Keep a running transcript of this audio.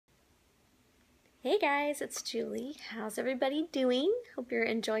Hey guys, it's Julie. How's everybody doing? Hope you're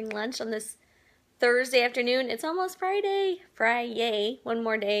enjoying lunch on this Thursday afternoon. It's almost Friday. Friday, one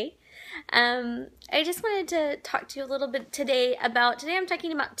more day. I just wanted to talk to you a little bit today I'm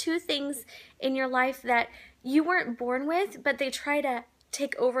talking about two things in your life that you weren't born with, but they try to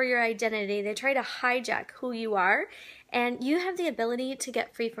take over your identity. They try to hijack who you are, and you have the ability to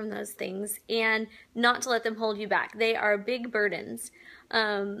get free from those things and not to let them hold you back. They are big burdens.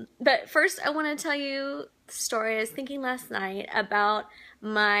 But first I want to tell you the story. I was thinking last night about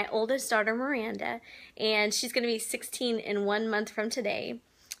my oldest daughter, Miranda, and she's going to be 16 in 1 month from today.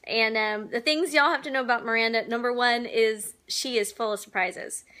 And the things y'all have to know about Miranda, number one is she is full of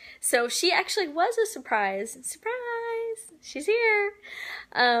surprises. So she actually was a surprise. Surprise! She's here.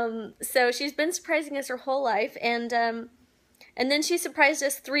 So she's been surprising us her whole life, and then she surprised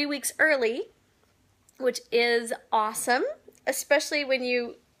us 3 weeks early, which is awesome. Especially when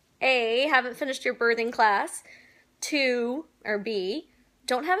you, A, haven't finished your birthing class, 2, or B,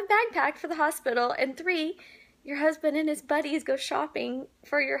 don't have a bag packed for the hospital, and 3, your husband and his buddies go shopping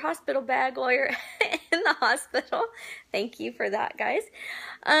for your hospital bag while you're in the hospital. Thank you for that, guys.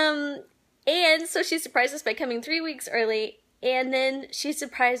 And so she surprised us by coming 3 weeks early, and then she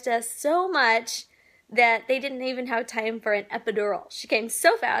surprised us so much that they didn't even have time for an epidural. She came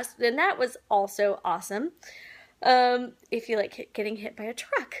so fast, and that was also awesome. If you like getting hit by a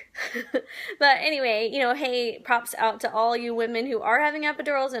truck. But anyway, hey, props out to all you women who are having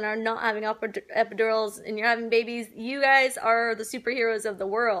epidurals and are not having epidurals and you're having babies. You guys are the superheroes of the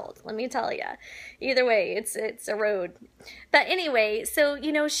world, let me tell you. Either way, it's a road. But anyway, so,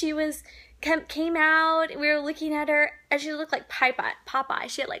 she came out, we were looking at her, and she looked like Popeye.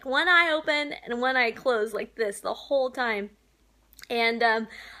 She had like one eye open and one eye closed like this the whole time.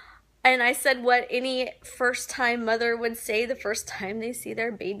 And I said what any first-time mother would say the first time they see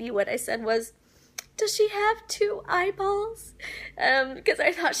their baby. What I said was, does she have 2 eyeballs? Because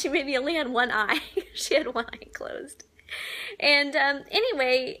I thought she maybe only had one eye. She had one eye closed. And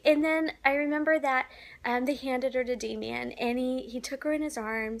anyway, and then I remember that they handed her to Damien, and he took her in his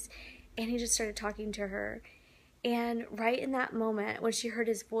arms, and he just started talking to her. And right in that moment, when she heard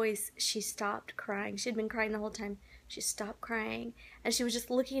his voice, she stopped crying. She'd been crying the whole time. She stopped crying, and she was just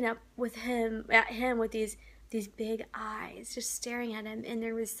looking up at him with these big eyes, just staring at him. And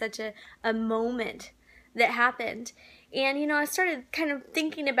there was such a moment that happened. And, I started kind of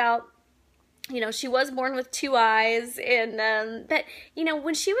thinking about, she was born with 2 eyes, and, but,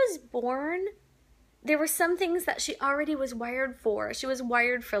 when she was born, there were some things that she already was wired for. She was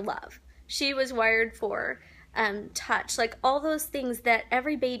wired for love. She was wired for touch, like all those things that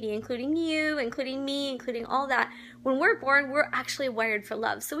every baby, including you, including me, including all that, when we're born, we're actually wired for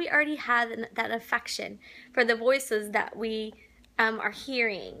love. So we already have that affection for the voices that we are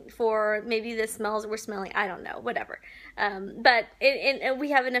hearing, for maybe the smells we're smelling, I don't know, whatever. But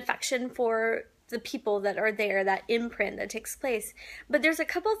we have an affection for the people that are there, that imprint that takes place. But there's a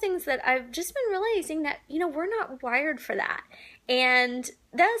couple things that I've just been realizing that, we're not wired for that. And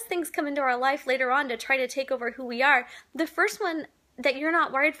those things come into our life later on to try to take over who we are. The first one that you're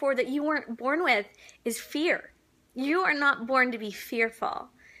not wired for, that you weren't born with, is fear. You are not born to be fearful.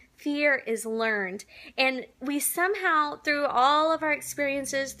 Fear is learned, and we somehow, through all of our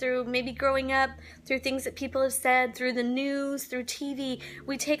experiences, through maybe growing up, through things that people have said, through the news, through TV,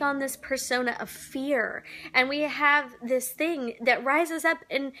 we take on this persona of fear, and we have this thing that rises up,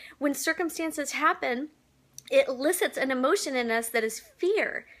 and when circumstances happen, it elicits an emotion in us that is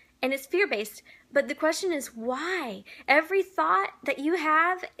fear, and it's fear-based. But the question is, why? Every thought that you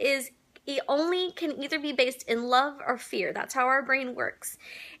have it only can either be based in love or fear. That's how our brain works.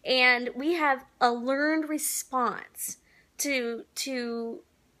 And we have a learned response to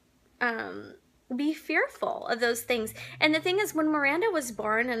be fearful of those things. And the thing is, when Miranda was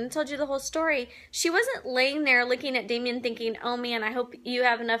born, and I told you the whole story, she wasn't laying there looking at Damien thinking, oh man, I hope you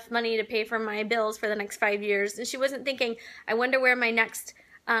have enough money to pay for my bills for the next 5 years. And she wasn't thinking, I wonder where my next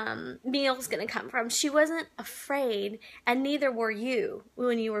meal's gonna come from. She wasn't afraid, and neither were you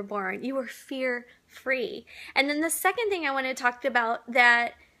when you were born. You were fear-free. And then the second thing I want to talk about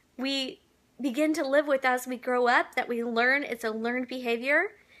that we begin to live with as we grow up, that we learn, it's a learned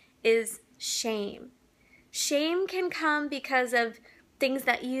behavior, is shame. Shame can come because of things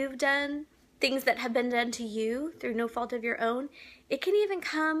that you've done, things that have been done to you through no fault of your own. It can even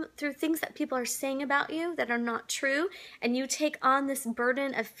come through things that people are saying about you that are not true, and you take on this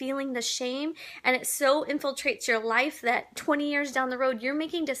burden of feeling the shame, and it so infiltrates your life that 20 years down the road, you're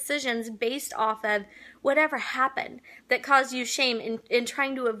making decisions based off of whatever happened that caused you shame, in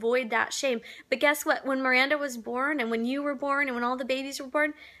trying to avoid that shame. But guess what? When Miranda was born, and when you were born, and when all the babies were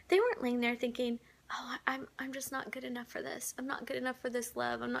born, they weren't laying there thinking, oh, I'm just not good enough for this. I'm not good enough for this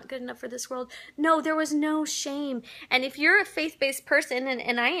love. I'm not good enough for this world. No, there was no shame. And if you're a faith-based person,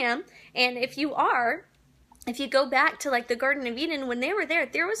 and I am, and if you are, if you go back to like the Garden of Eden, when they were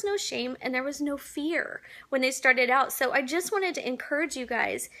there was no shame and there was no fear when they started out. So I just wanted to encourage you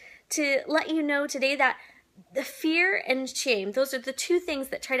guys to let you know today that the fear and shame, those are the two things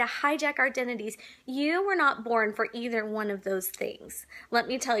that try to hijack our identities. You were not born for either one of those things. Let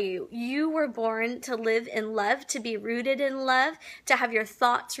me tell you, you were born to live in love, to be rooted in love, to have your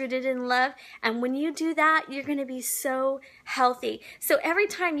thoughts rooted in love. And when you do that, you're going to be so healthy. So every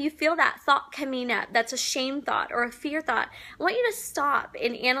time you feel that thought coming up, that's a shame thought or a fear thought, I want you to stop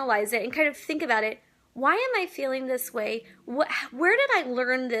and analyze it and kind of think about it. Why am I feeling this way? Where did I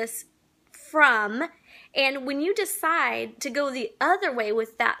learn this from? And when you decide to go the other way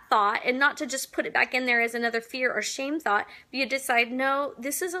with that thought and not to just put it back in there as another fear or shame thought, but you decide, no,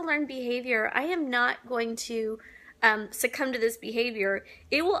 this is a learned behavior. I am not going to succumb to this behavior.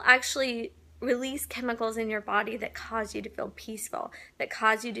 It will actually release chemicals in your body that cause you to feel peaceful, that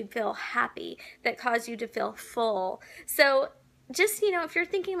cause you to feel happy, that cause you to feel full. So just, if you're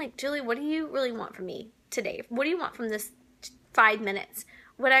thinking like, Julie, what do you really want from me today? What do you want from this 5 minutes?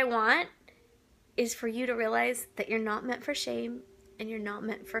 What I want is for you to realize that you're not meant for shame and you're not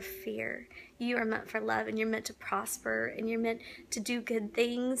meant for fear. You are meant for love, and you're meant to prosper, and you're meant to do good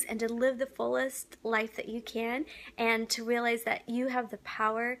things and to live the fullest life that you can, and to realize that you have the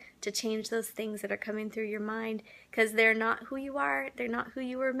power to change those things that are coming through your mind, because they're not who you are, they're not who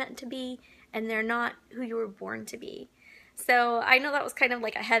you were meant to be, and they're not who you were born to be. So I know that was kind of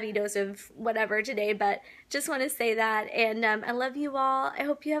like a heavy dose of whatever today, but just want to say that. And I love you all. I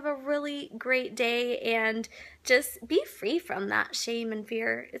hope you have a really great day, and just be free from that shame and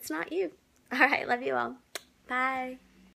fear. It's not you. All right. Love you all. Bye.